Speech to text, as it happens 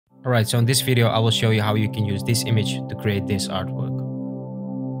Alright, so in this video I will show you how you can use this image to create this artwork.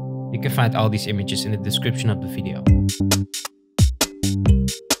 You can find all these images in the description of the video.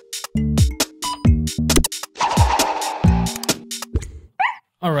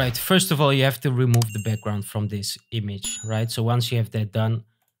 Alright, first of all you have to remove the background from this image, right? So once you have that done,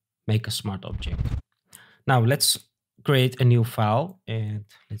 make a smart object. Now let's create a new file and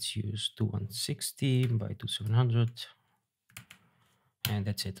let's use 2160 by 2700 and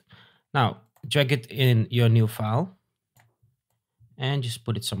that's it. Now drag it in your new file and just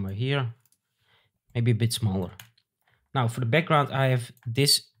put it somewhere here, maybe a bit smaller. Now for the background, I have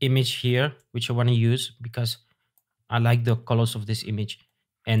this image here, which I want to use because I like the colors of this image,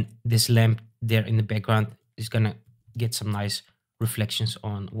 and this lamp there in the background is gonna get some nice reflections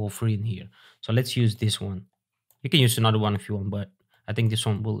on Wolverine here. So let's use this one. You can use another one if you want, but I think this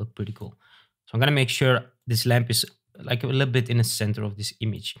one will look pretty cool. So I'm gonna make sure this lamp is like a little bit in the center of this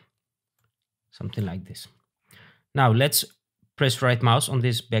image, something like this. Now let's press right mouse on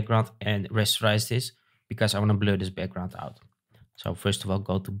this background and rasterize this because I want to blur this background out. So first of all,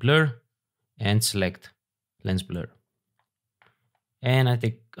 go to blur and select lens blur. And I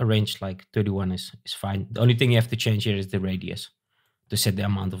think a range like 31 is fine. The only thing you have to change here is the radius to set the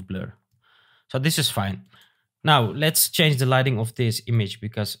amount of blur. So this is fine. Now let's change the lighting of this image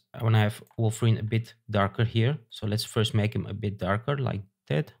because I want to have Wolverine a bit darker here. So let's first make him a bit darker like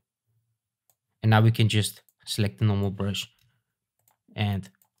that. And now we can just select the normal brush and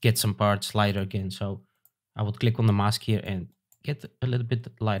get some parts lighter again. So I would click on the mask here and get a little bit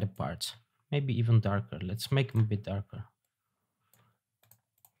lighter parts, maybe even darker. Let's make them a bit darker.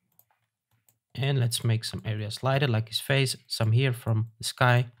 And let's make some areas lighter, like his face, some here from the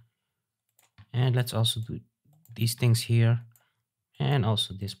sky. And let's also do these things here and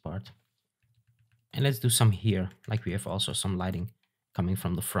also this part. And let's do some here, like we have also some lighting coming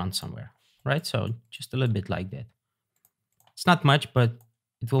from the front somewhere, right? So just a little bit like that. It's not much, but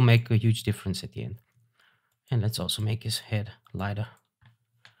it will make a huge difference at the end. And let's also make his head lighter.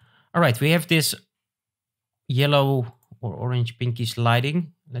 All right, we have this yellow or orange pinkish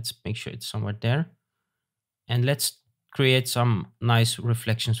lighting. Let's make sure it's somewhere there. And let's create some nice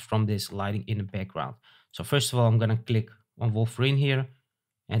reflections from this lighting in the background. So first of all, I'm gonna click on Wolverine here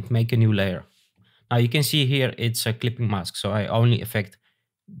and make a new layer. Now you can see here, it's a clipping mask. So I only affect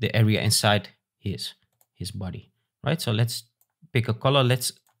the area inside his body, right? So let's pick a color.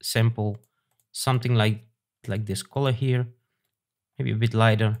 Let's sample something like this color here, maybe a bit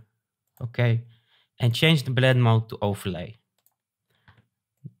lighter. Okay. And change the blend mode to overlay.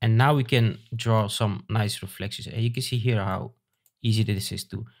 And now we can draw some nice reflections. And you can see here how easy this is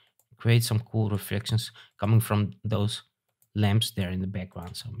to create some cool reflections coming from those lamps there in the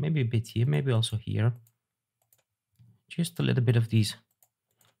background. So maybe a bit here, maybe also here. Just a little bit of these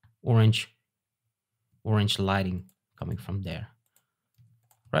orange lighting coming from there.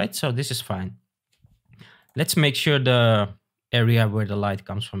 Right, so this is fine. Let's make sure the area where the light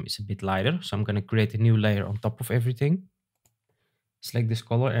comes from is a bit lighter. So I'm gonna create a new layer on top of everything. Select this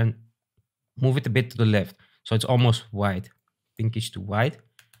color and move it a bit to the left. So it's almost white, pinkish to white.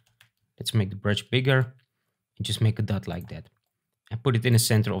 Let's make the brush bigger and just make a dot like that. And put it in the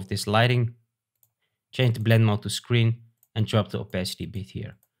center of this lighting. Change the blend mode to screen and drop the opacity a bit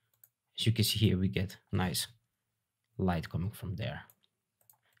here. As you can see here, we get nice light coming from there.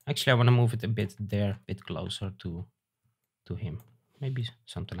 Actually, I want to move it a bit there, a bit closer to him. Maybe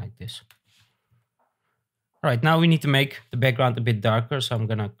something like this. All right, now we need to make the background a bit darker. So I'm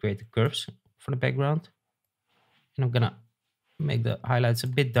going to create the curves for the background. And I'm going to make the highlights a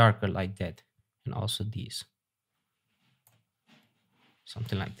bit darker like that. And also these.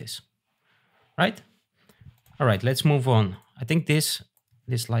 Something like this. Right? All right, let's move on. I think this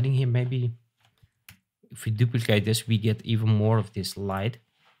lighting here, maybe if we duplicate this, we get even more of this light.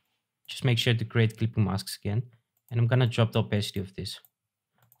 Just make sure to create clipping masks again. And I'm gonna drop the opacity of this.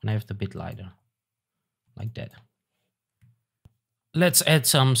 And I have it a bit lighter. Like that. Let's add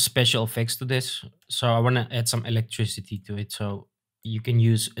some special effects to this. So I wanna add some electricity to it. So you can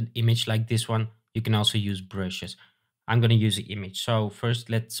use an image like this one. You can also use brushes. I'm gonna use the image. So first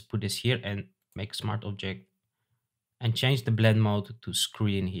let's put this here and make a smart object. And change the blend mode to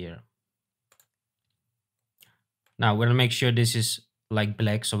screen here. Now we're gonna make sure this is like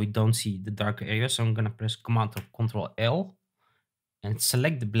black so we don't see the darker area. So I'm gonna press Command or Control L and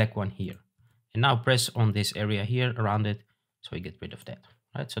select the black one here. And now press on this area here around it so we get rid of that.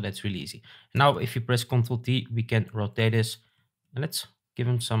 Right, so that's really easy. Now if you press Control T, we can rotate this. And let's give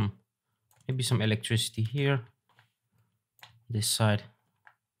him maybe some electricity here, this side.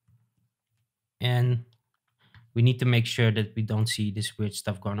 And we need to make sure that we don't see this weird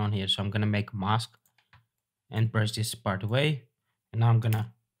stuff going on here. So I'm going to make a mask and brush this part away. And now I'm going to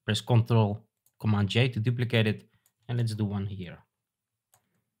press Ctrl Command J to duplicate it. And let's do one here.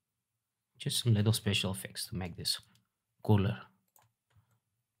 Just some little special effects to make this cooler.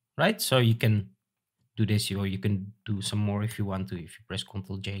 Right? So you can do this, or you can do some more if you want to. If you press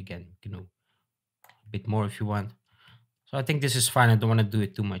Ctrl J again, you can do a bit more if you want. So I think this is fine. I don't want to do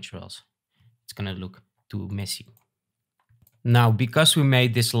it too much, or else it's going to look too messy. Now, because we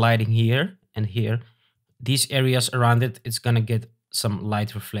made this lighting here and here, these areas around it, it's going to get some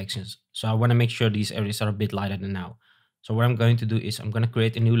light reflections. So I want to make sure these areas are a bit lighter than now. So what I'm going to do is I'm going to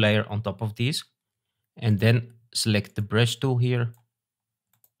create a new layer on top of these, and then select the brush tool here.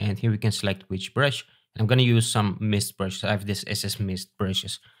 And here we can select which brush. And I'm going to use some mist brushes. I have this SS mist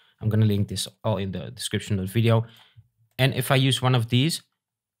brushes. I'm going to link this all in the description of the video. And if I use one of these,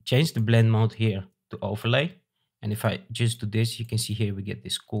 change the blend mode here to overlay. And if I just do this, you can see here we get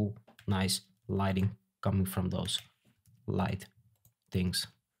this cool, nice lighting coming from those light things,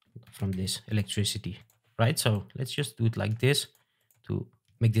 from this electricity, right? So let's just do it like this to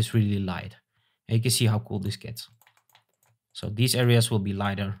make this really light. And you can see how cool this gets. So these areas will be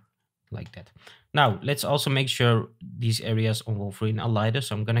lighter like that. Now, let's also make sure these areas on Wolverine are lighter.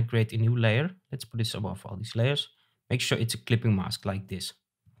 So I'm going to create a new layer. Let's put this above all these layers. Make sure it's a clipping mask like this.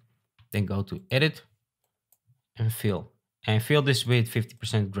 Then go to Edit and Fill. And fill this with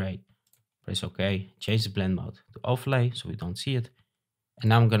 50% gray. Press OK. Change the blend mode to overlay so we don't see it. And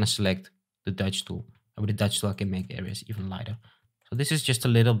now I'm going to select the Dutch tool. And with the Dutch tool, I can make the areas even lighter. So this is just a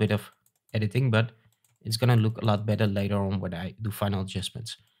little bit of editing, but it's going to look a lot better later on when I do final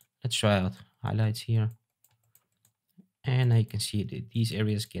adjustments. Let's try out highlights here. And now you can see that these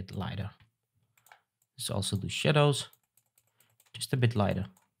areas get lighter. Let's also do shadows. Just a bit lighter.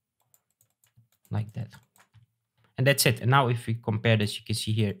 Like that. And that's it. And now if we compare this, you can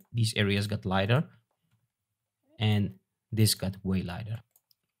see here, these areas got lighter. And this got way lighter.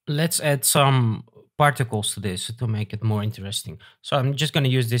 Let's add some particles to this to make it more interesting. So I'm just going to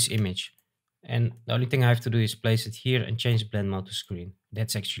use this image. And the only thing I have to do is place it here and change the blend mode to screen.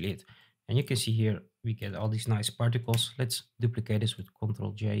 That's actually it. And you can see here, we get all these nice particles. Let's duplicate this with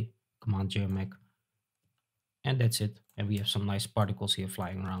Ctrl J, Command J on Mac. And that's it. And we have some nice particles here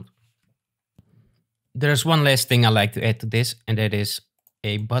flying around. There's one last thing I like to add to this, and that is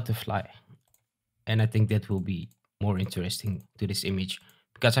a butterfly. And I think that will be more interesting to this image,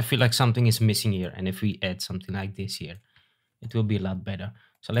 because I feel like something is missing here. And if we add something like this here, it will be a lot better.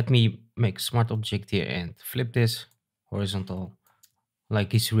 So let me make a smart object here and flip this horizontal,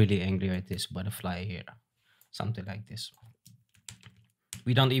 like he's really angry at this butterfly here. Something like this.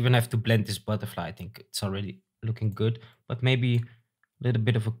 We don't even have to blend this butterfly. I think it's already looking good, but maybe a little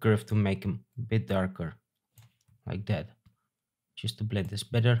bit of a curve to make him a bit darker, like that. Just to blend this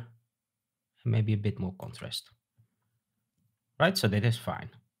better and maybe a bit more contrast. Right, so that is fine.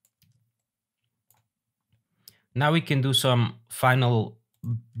 Now we can do some final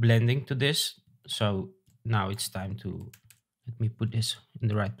blending to this. So now it's time to, let me put this in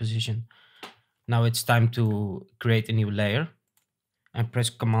the right position. Now it's time to create a new layer and press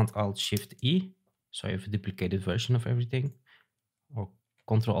Command Alt Shift E. So you have a duplicated version of everything, or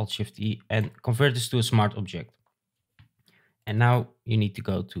Ctrl Alt Shift E, and convert this to a smart object. And now you need to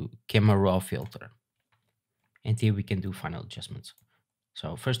go to Camera Raw Filter. And here we can do final adjustments.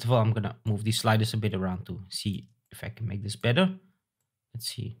 So first of all, I'm going to move these sliders a bit around to see if I can make this better. Let's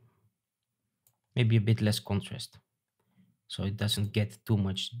see. Maybe a bit less contrast, so it doesn't get too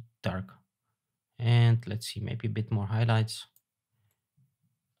much dark. And let's see, maybe a bit more highlights.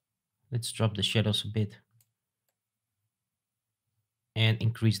 Let's drop the shadows a bit. And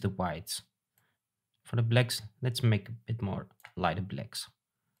increase the whites. For the blacks, let's make a bit more lighter blacks.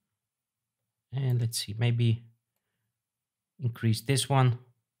 And let's see, maybe increase this one.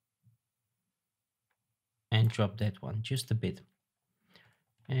 And drop that one just a bit.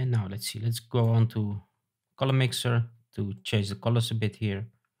 And now let's see, let's go on to color mixer to change the colors a bit here.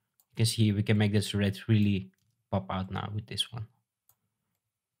 You can see we can make this red really pop out now with this one.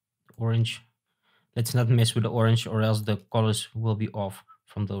 Orange. Let's not mess with the orange, or else the colors will be off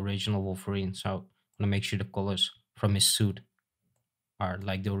from the original Wolverine. So I want to make sure the colors from his suit are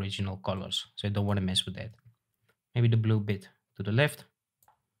like the original colors. So I don't want to mess with that. Maybe the blue bit to the left.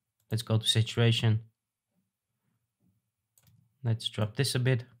 Let's go to saturation. Let's drop this a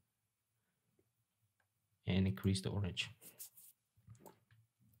bit and increase the orange.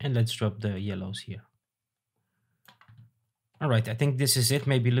 And let's drop the yellows here. All right, I think this is it.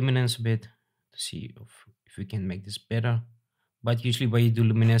 Maybe luminance a bit to see if we can make this better. But usually when you do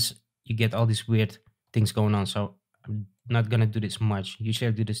luminance, you get all these weird things going on. So I'm not gonna do this much. Usually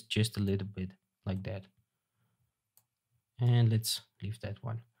I do this just a little bit like that. And let's leave that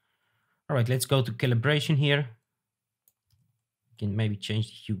one. All right, let's go to calibration here. Can maybe change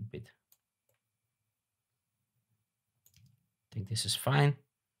the hue a bit. I think this is fine.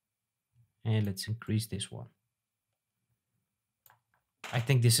 And let's increase this one. I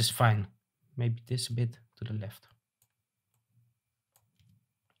think this is fine. Maybe this a bit to the left.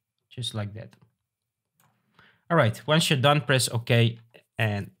 Just like that. All right, once you're done, press OK,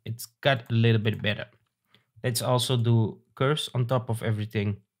 and it's got a little bit better. Let's also do curves on top of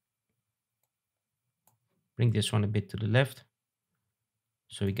everything. Bring this one a bit to the left,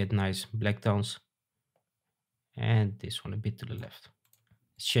 so we get nice black tones. And this one a bit to the left.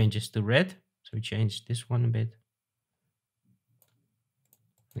 Let's change this to red, so we change this one a bit.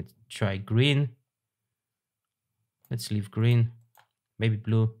 Let's try green. Let's leave green, maybe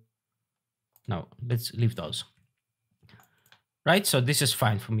blue. No, let's leave those. Right, so this is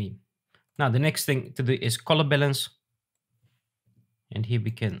fine for me. Now the next thing to do is color balance. And here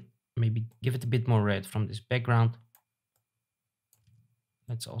we can maybe give it a bit more red from this background.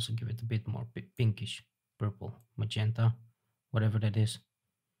 Let's also give it a bit more pinkish, purple, magenta, whatever that is.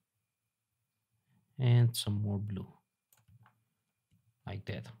 And some more blue, like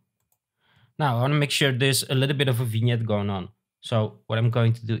that. Now I want to make sure there's a little bit of a vignette going on. So what I'm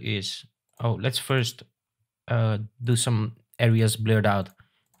going to do is, let's first do some areas blurred out.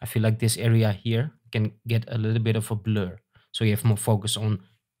 I feel like this area here can get a little bit of a blur. So you have more focus on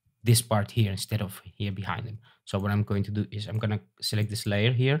this part here instead of here behind him. So what I'm going to do is I'm going to select this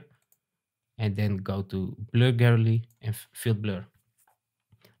layer here and then go to blur gallery and field blur.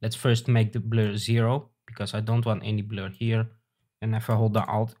 Let's first make the blur 0 because I don't want any blur here. And if I hold the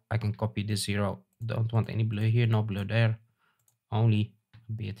Alt, I can copy this 0. Don't want any blur here, no blur there. Only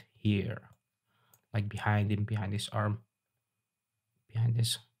a bit here, like behind him, behind his arm, behind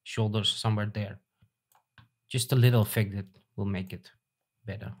his shoulders, somewhere there. Just a little effect that will make it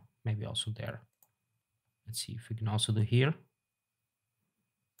better. Maybe also there. Let's see if we can also do here.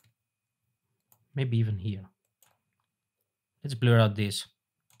 Maybe even here. Let's blur out this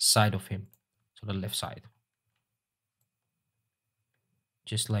side of him, so the left side.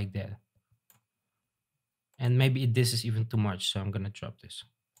 Just like that. And maybe this is even too much, so I'm gonna drop this.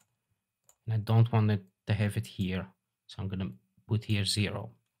 And I don't want it to have it here, so I'm gonna put here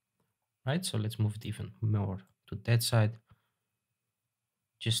 0. Right, so let's move it even more to that side.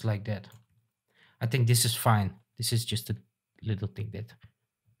 Just like that. I think this is fine. This is just a little thing that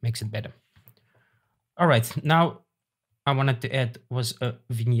makes it better. All right, now I wanted to add was a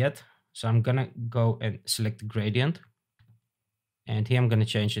vignette. So I'm gonna go and select the gradient. And here I'm gonna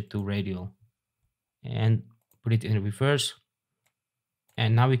change it to radial. And put it in reverse.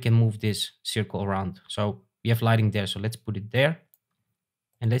 And now we can move this circle around. So we have lighting there, so let's put it there.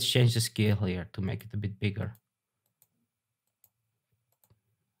 And let's change the scale here to make it a bit bigger.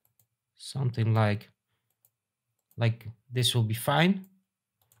 Something like this will be fine.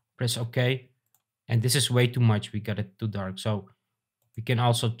 Press OK. And this is way too much. We got it too dark. So we can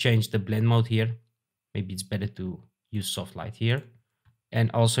also change the blend mode here. Maybe it's better to use soft light here. And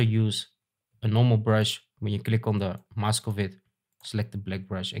also use a normal brush. When you click on the mask of it, select the black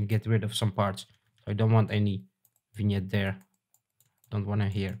brush and get rid of some parts. So I don't want any vignette there. Don't want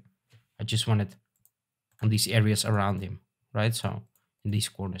it here. I just want it on these areas around him, right? So in these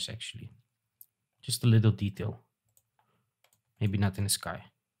corners actually. Just a little detail. Maybe not in the sky.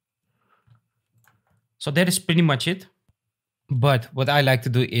 So that is pretty much it. But what I like to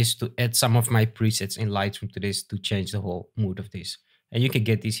do is to add some of my presets in Lightroom to this to change the whole mood of this. And you can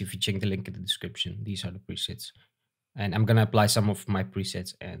get these if you check the link in the description. These are the presets. And I'm going to apply some of my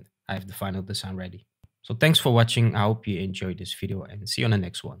presets and I have the final design ready. So thanks for watching. I hope you enjoyed this video and see you on the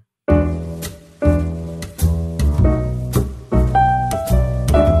next one.